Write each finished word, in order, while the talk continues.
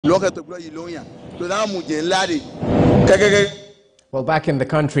Well, back in the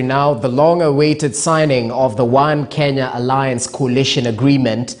country now, the long-awaited signing of the One Kenya Alliance coalition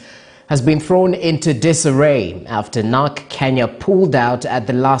agreement has been thrown into disarray after NARC Kenya pulled out at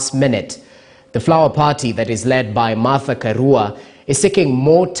the last minute. The Flower Party, that is led by Martha Karua, is taking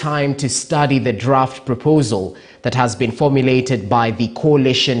more time to study the draft proposal that has been formulated by the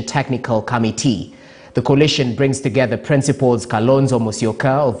Coalition Technical Committee. The coalition brings together Principals Kalonzo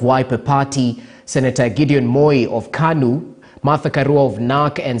Musyoka of Wiper Party, Senator Gideon Moi of KANU, Martha Karua of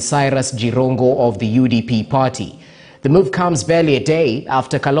NARC and Cyrus Jirongo of the UDP party. The move comes barely a day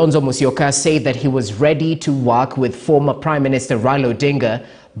after Kalonzo Musyoka said that he was ready to work with former Prime Minister Raila Odinga,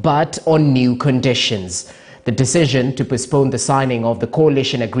 but on new conditions. The decision to postpone the signing of the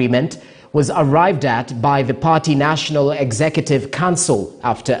coalition agreement was arrived at by the party National Executive Council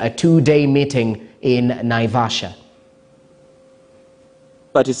after a two-day meeting in Naivasha.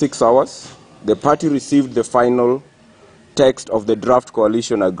 36 hours, the party received the final text of the draft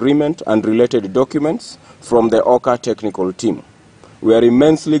coalition agreement and related documents from the OKA technical team. We are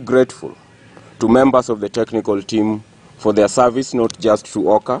immensely grateful to members of the technical team for their service not just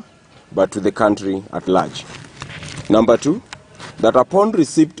to OKA, but to the country at large. Number two, that upon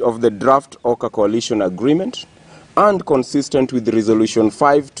receipt of the draft OKA coalition agreement and consistent with Resolution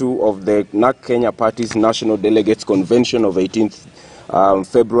 5.2 of the NARC Kenya Party's National Delegates Convention of 18th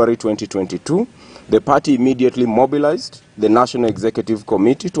February 2022, the party immediately mobilized the National Executive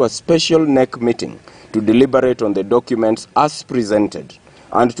Committee to a special NEC meeting to deliberate on the documents as presented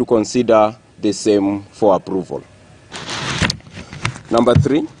and to consider the same for approval. Number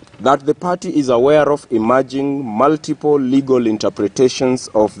three, that the party is aware of emerging multiple legal interpretations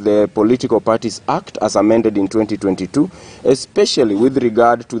of the Political Parties Act as amended in 2022, especially with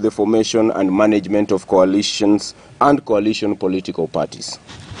regard to the formation and management of coalitions and coalition political parties.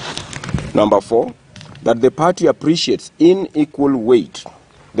 Number four, that the party appreciates in equal weight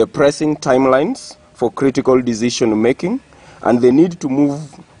the pressing timelines for critical decision making and the need to move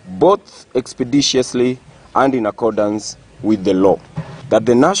both expeditiously and in accordance with the law. That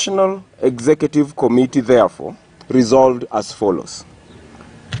the National Executive Committee therefore resolved as follows: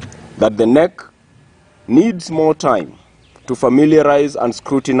 that the NEC needs more time to familiarize and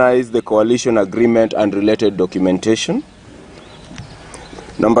scrutinize the coalition agreement and related documentation.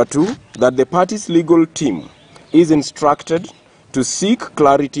 Number two, that the party's legal team is instructed to seek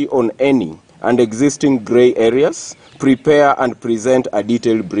clarity on any and existing grey areas, prepare and present a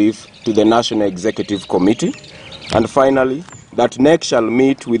detailed brief to the National Executive Committee. And finally, that NEC shall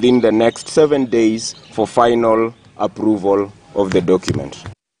meet within the next 7 days for final approval of the document.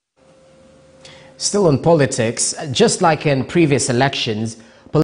 Still on politics, just like in previous elections,